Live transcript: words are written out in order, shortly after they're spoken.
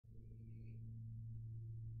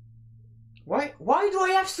Why do I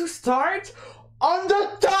have to start on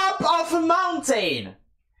the top of a mountain?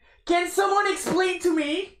 Can someone explain to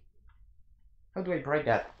me? How do I break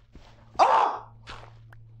that? Oh!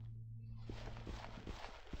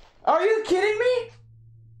 Are you kidding me?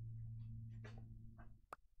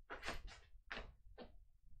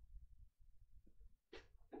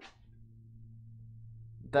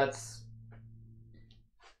 That's...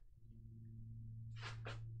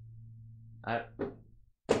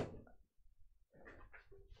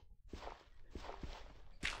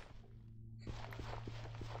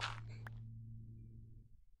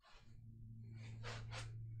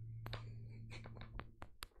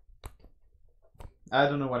 I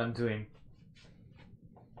don't know what I'm doing.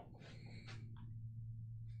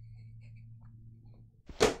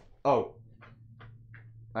 Oh.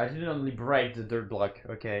 I didn't only break the dirt block,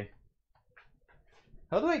 okay.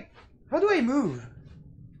 How do I move?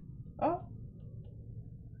 Oh.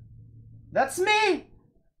 That's me!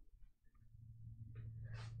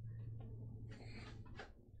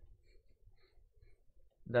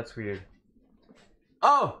 That's weird.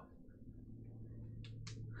 Oh!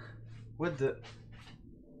 What the...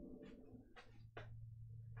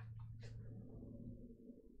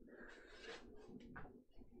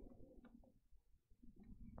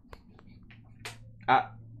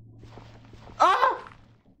 Ah! Ah!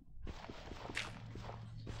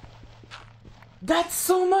 That's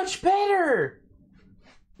so much better!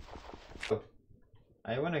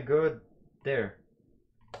 I wanna go there.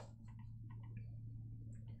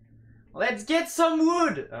 Let's get some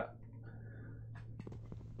wood!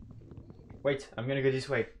 Wait, I'm gonna go this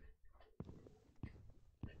way.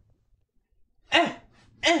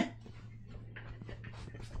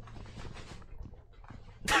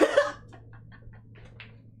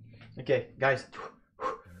 Okay, guys.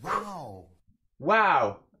 Wow!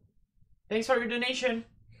 Wow! Thanks for your donation.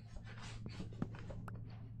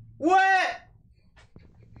 What?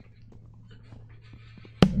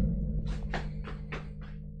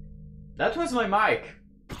 That was my mic.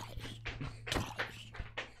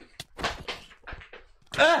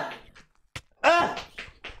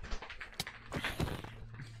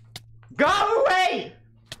 Go away!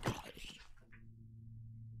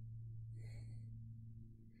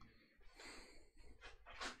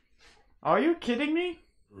 Are you kidding me?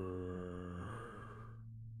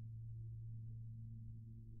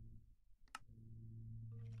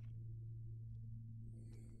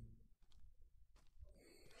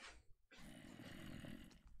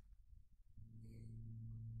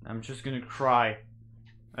 I'm just gonna cry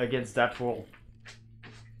against that wall.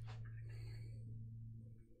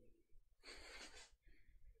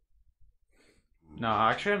 No,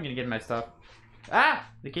 actually I'm gonna get my stuff. Ah!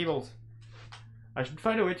 The cables. I should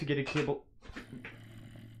find a way to get a cable.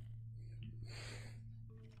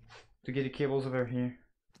 To get the cables over here.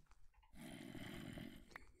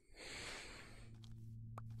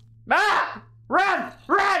 Ah! Run!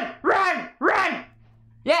 Run! Run! Run!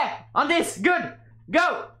 Yeah! On this! Good!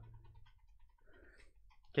 Go!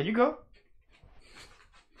 Can you go?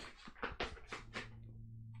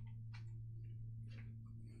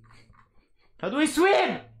 How do we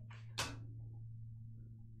swim?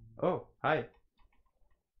 Oh, hi.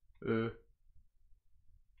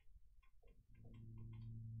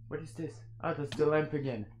 What is this? Oh, that's the lamp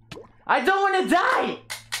again. I don't want to die!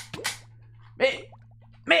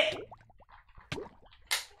 Me!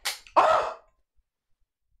 Oh!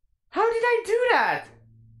 How did I do that?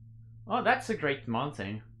 Oh, that's a great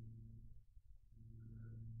mountain.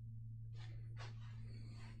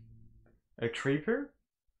 A creeper?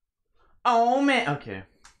 Oh man, okay.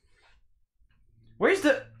 Where's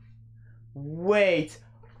the... Wait.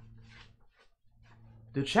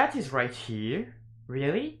 The chat is right here?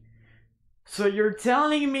 Really? So you're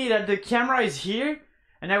telling me that the camera is here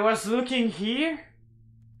and I was looking here?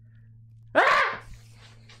 Ah!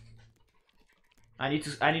 I need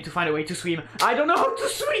to find a way to swim. I don't know how to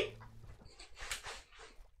swim.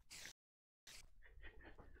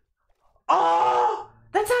 Oh!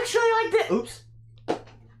 That's actually like this. Oops.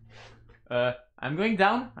 I'm going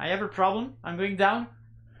down. I have a problem. I'm going down.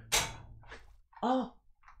 Oh.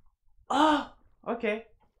 Oh! Okay.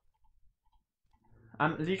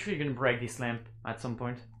 I'm literally gonna break this lamp at some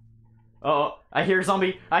point. Oh, I hear a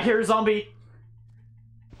zombie. I hear a zombie.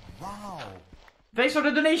 Wow. Thanks for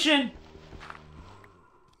the donation.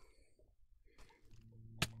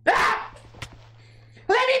 Ah!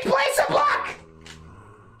 Let me place a block.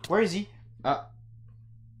 Where is he?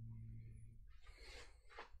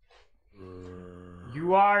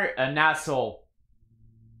 You are an asshole.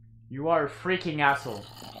 You are a freaking asshole.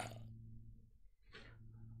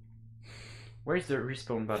 Where's the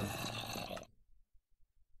respawn button?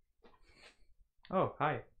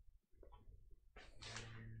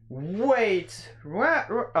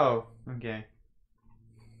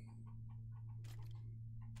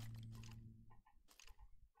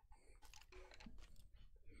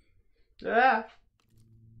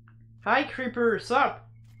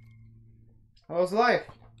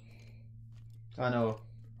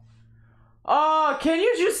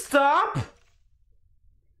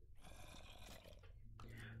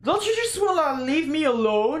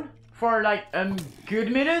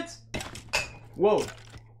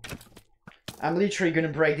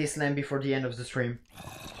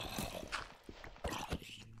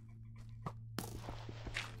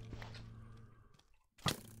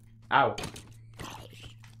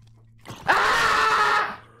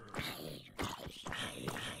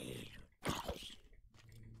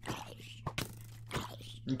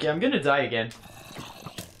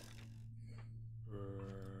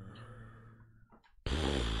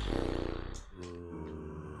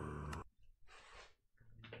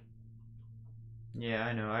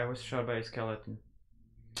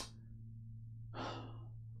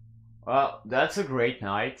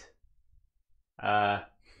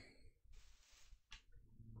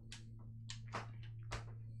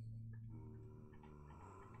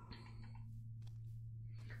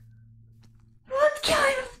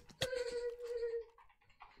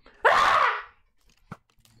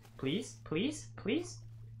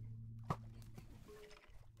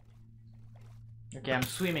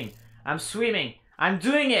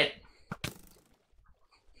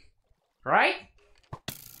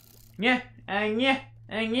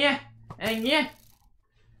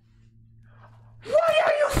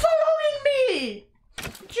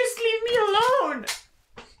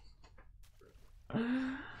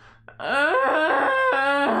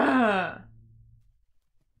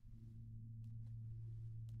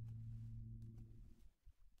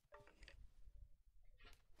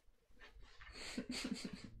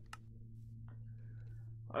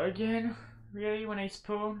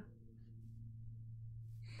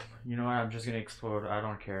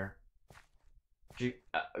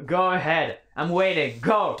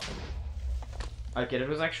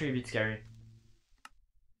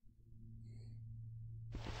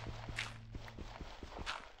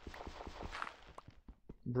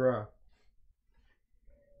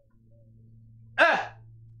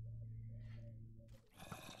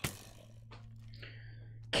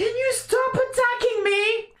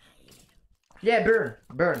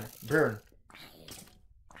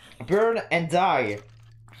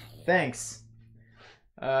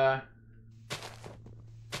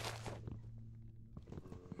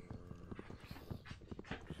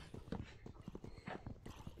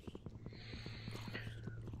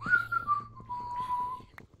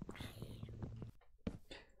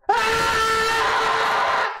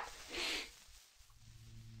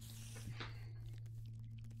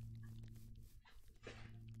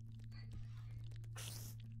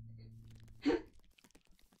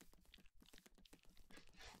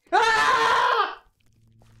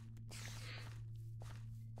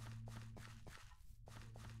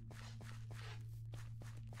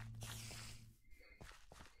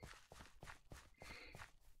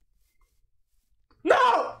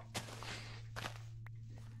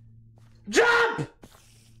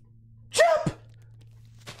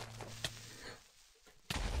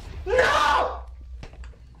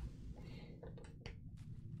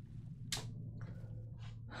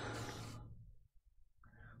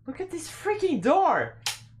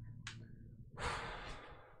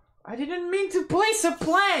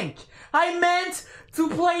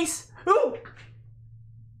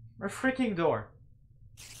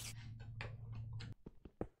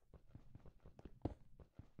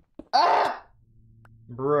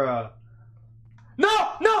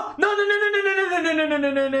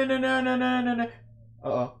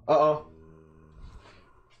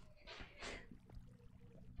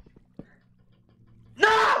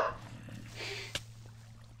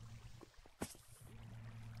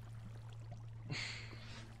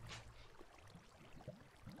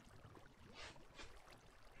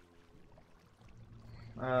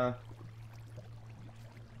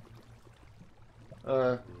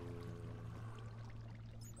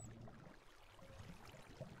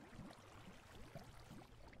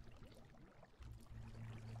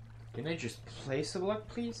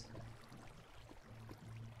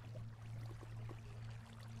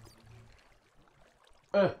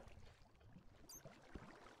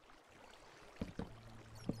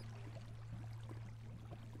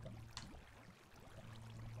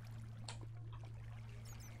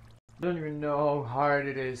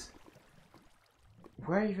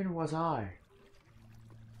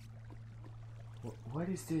 What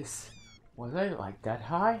is this? Was I like that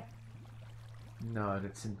high? No,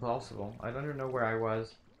 that's impossible. I don't even know where I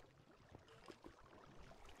was.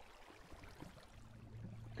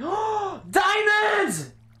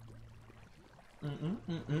 Diamonds!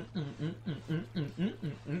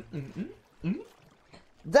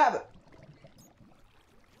 Dab!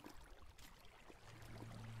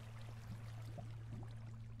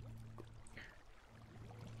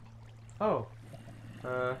 Oh.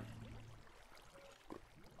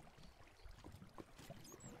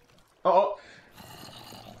 Oh.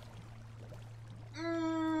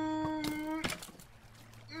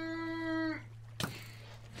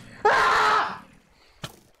 Ah!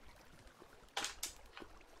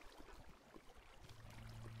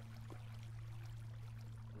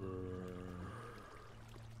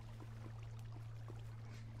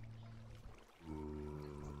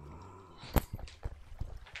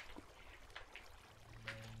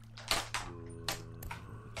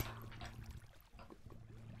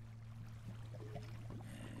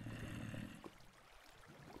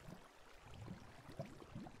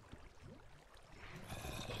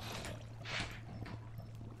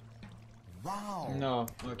 Wow. No,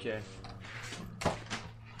 okay.